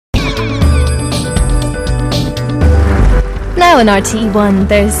Now in rt1,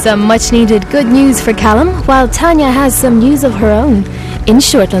 there's some much-needed good news for Callum, while Tanya has some news of her own in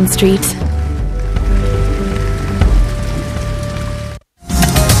Shortland Street.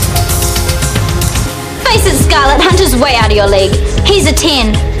 Face it, Scarlett, Hunter's way out of your league. He's a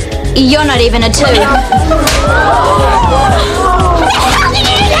 10. You're not even a 2.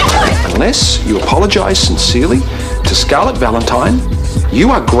 Unless you apologise sincerely to Scarlett Valentine, you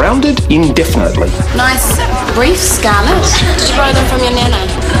are grounded indefinitely. Nice briefs, Scarlett. Did you borrow them from your nana?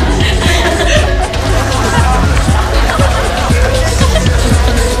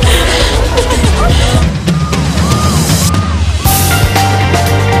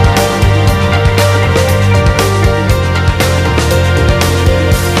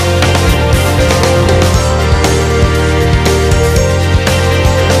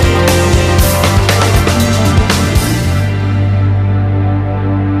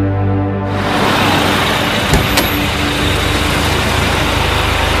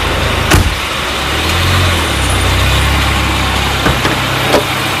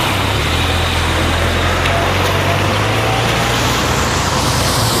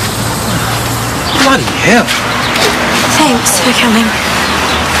 Bloody hell. Thanks for coming.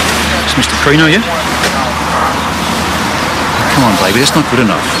 Is Mr. Prino yet? Come on, baby, that's not good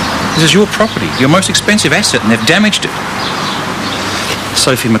enough. This is your property, your most expensive asset, and they've damaged it.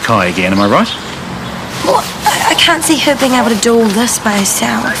 Sophie Mackay again, am I right? Well, I can't see her being able to do all this by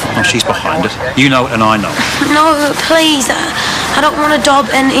herself. Oh, she's behind it. You know it and I know it. No, please. I don't want to dob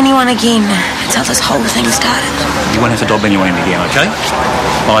in anyone again. That's how this whole thing started. You won't have to dob anyone in again, okay?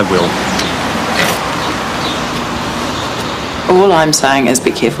 I will. All I'm saying is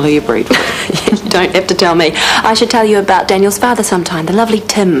be careful who you breed with. You don't have to tell me. I should tell you about Daniel's father sometime, the lovely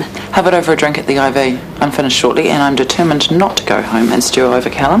Tim. Have it over a drink at the IV. I'm finished shortly and I'm determined not to go home and stew over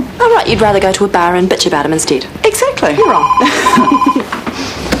Callum. Oh, right, you'd rather go to a bar and bitch about him instead. Exactly. You're wrong.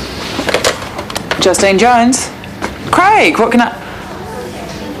 Justine Jones. Craig, what can I...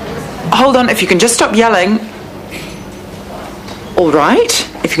 Hold on, if you can just stop yelling. All right.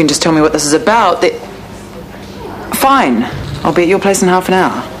 If you can just tell me what this is about, that... Fine. I'll be at your place in half an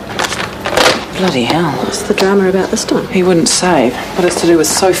hour. Bloody hell. What's the drama about this time? He wouldn't say, but it's to do with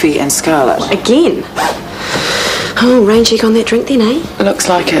Sophie and Scarlett. Again? Oh, rain check on that drink then, eh? Looks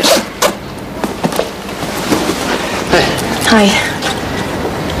like it. Hi.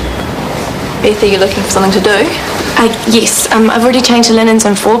 Beth, are you looking for something to do? Yes. I've already changed the linens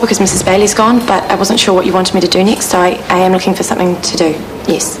on 4 because Mrs. Bailey's gone, but I wasn't sure what you wanted me to do next, so I am looking for something to do.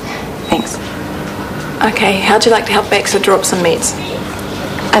 Yes. Thanks. Okay, how'd you like to help Baxter draw up some meds?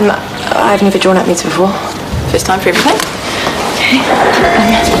 I've never drawn up meds before. First time for everything? Okay.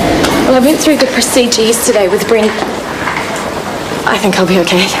 Well, I went through the procedure yesterday with Brent. I think I'll be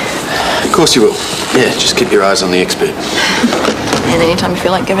okay. Of course you will. Yeah, just keep your eyes on the expert. And anytime you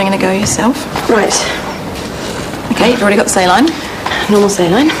feel like giving it a go yourself? Right. Okay, you've already got the saline. Normal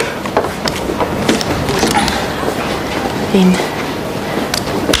saline. Then...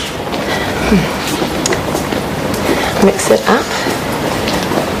 mix it up.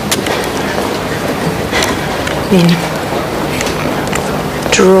 Then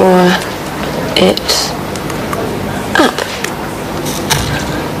draw it up.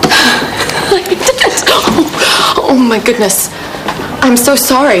 I did it! Oh my goodness. I'm so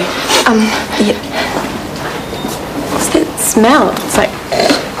sorry. Yeah. What's that smell? It's like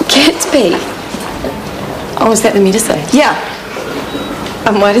cat's pee. Oh, is that the medicine? Yeah.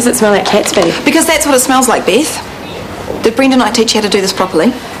 Why does it smell like cat's pee? Because that's what it smells like, Beth. Did Brenda not teach you how to do this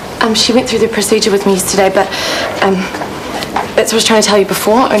properly? She went through the procedure with me yesterday, but that's what I was trying to tell you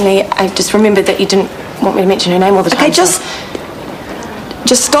before, only I just remembered that you didn't want me to mention her name all the time. Okay, just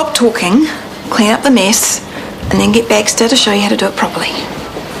stop talking, clean up the mess, and then get Baxter to show you how to do it properly.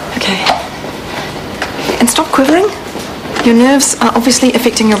 Okay. And stop quivering. Your nerves are obviously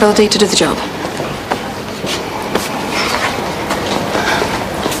affecting your ability to do the job.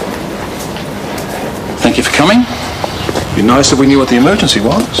 Thank you for coming. It'd be nice if we knew what the emergency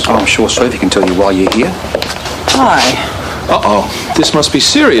was. Oh, I'm sure Sophie can tell you why you're here. Hi. Uh-oh, this must be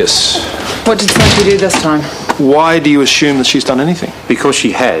serious. What did Sophie do this time? Why do you assume that she's done anything? Because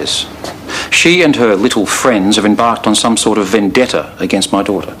she has. She and her little friends have embarked on some sort of vendetta against my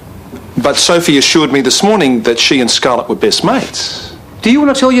daughter. But Sophie assured me this morning that she and Scarlett were best mates. Do you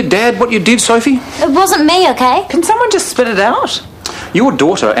want to tell your dad what you did, Sophie? It wasn't me, okay? Can someone just spit it out? Your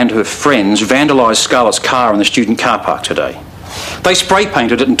daughter and her friends vandalised Scarlett's car in the student car park today. They spray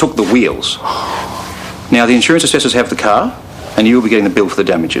painted it and took the wheels. Now, the insurance assessors have the car, and you'll be getting the bill for the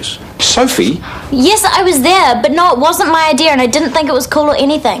damages. Sophie? Yes, I was there, but no, it wasn't my idea, and I didn't think it was cool or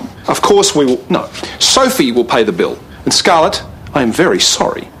anything. Of course we will... No, Sophie will pay the bill. And Scarlett, I am very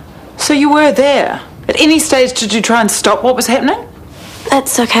sorry. So you were there. At any stage did you try and stop what was happening?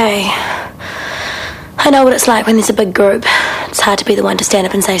 That's okay. I know what it's like when there's a big group. It's hard to be the one to stand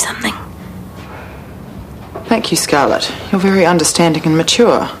up and say something. Thank you, Scarlett. You're very understanding and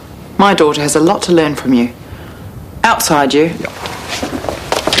mature. My daughter has a lot to learn from you. Outside you. Yep.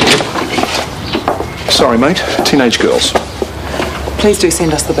 Sorry, mate. Teenage girls. Please do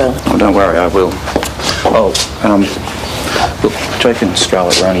send us the bill. Oh, don't worry, I will. Look, Jake and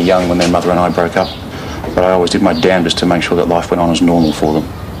Scarlett were only young when their mother and I broke up, but I always did my damnedest to make sure that life went on as normal for them.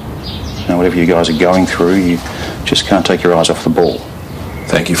 Now, whatever you guys are going through, you just can't take your eyes off the ball.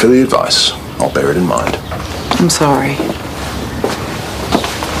 Thank you for the advice. I'll bear it in mind. I'm sorry.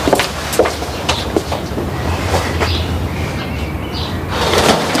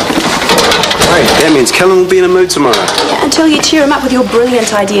 Hey, that means Callum will be in a mood tomorrow. Yeah, until you cheer him up with your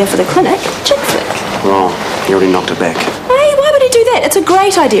brilliant idea for the clinic. Chick flick. Oh, he already knocked it back. Hey, why would he do that? It's a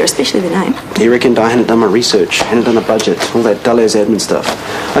great idea, especially the name. He reckoned I hadn't done my research, hadn't done a budget, all that dull-ass admin stuff.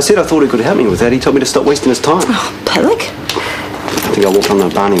 I said I thought he could help me with that. He told me to stop wasting his time. Oh, Pillock? I think I walked on the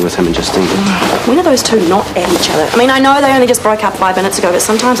Barney with him and Justine. When are those two not at each other? I mean, I know they only just broke up 5 minutes ago, but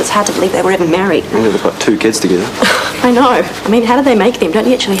sometimes it's hard to believe they were even married. And they've got 2 kids together. I know. I mean, how do they make them? Don't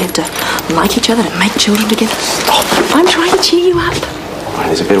you actually have to like each other to make children together? Stop. I'm trying to cheer you up. Well,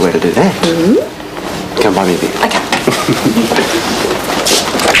 there's a better way to do that. Mm-hmm. Come by me a bit. Okay.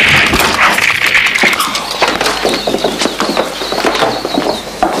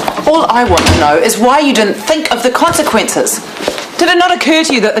 All I want to know is why you didn't think of the consequences. Did it not occur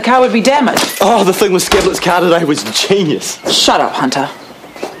to you that the car would be damaged? Oh, the thing with Scablett's car today was genius. Shut up, Hunter.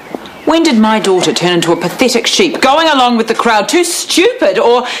 When did my daughter turn into a pathetic sheep, going along with the crowd, too stupid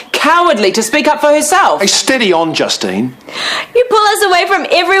or cowardly to speak up for herself? Hey, steady on, Justine. You pull us away from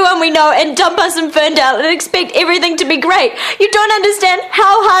everyone we know and dump us in Ferndale and expect everything to be great. You don't understand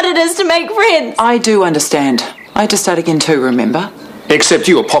how hard it is to make friends. I do understand. I had to start again too, remember? Except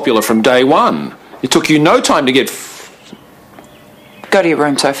you were popular from day one. It took you no time to get... Go to your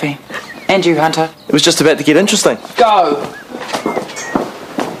room, Sophie. And you, Hunter. It was just about to get interesting. Go.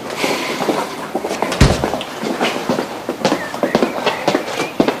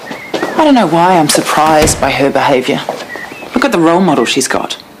 I don't know why I'm surprised by her behaviour. Look at the role model she's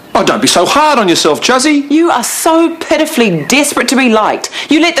got. Oh, don't be so hard on yourself, Juzzy. You are so pitifully desperate to be liked.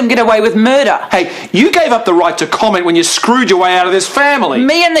 You let them get away with murder. Hey, you gave up the right to comment when you screwed your way out of this family.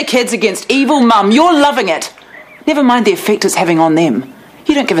 Me and the kids against evil mum. You're loving it. Never mind the effect it's having on them.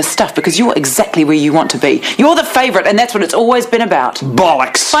 You don't give a stuff because you're exactly where you want to be. You're the favourite and that's what it's always been about.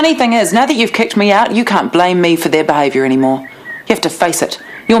 Bollocks. Funny thing is, now that you've kicked me out, you can't blame me for their behaviour anymore. You have to face it.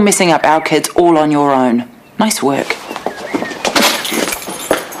 You're messing up our kids all on your own. Nice work.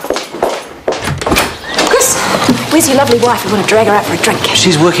 Chris, where's your lovely wife? I want to drag her out for a drink.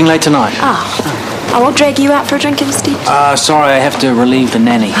 She's working late tonight. Oh, I will drag you out for a drink instead. Sorry, I have to relieve the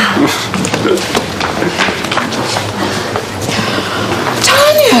nanny.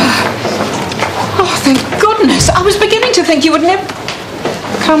 Tanya! Oh, thank goodness. I was beginning to think you would never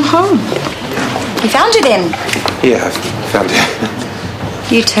come home. We found you then. Yeah, I found it.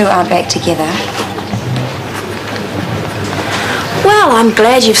 You two are back together. Well, I'm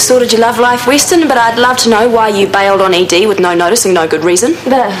glad you've sorted your love life, Weston, but I'd love to know why you bailed on ED with no notice and no good reason.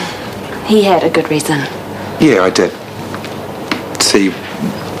 But he had a good reason. Yeah, I did. See,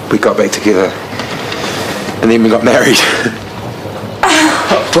 we got back together and then we got married.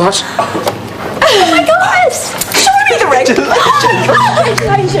 What? Oh my gosh! Show me the ring!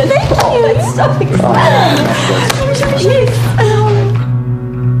 Congratulations! Thank you! It's so exciting! Yes.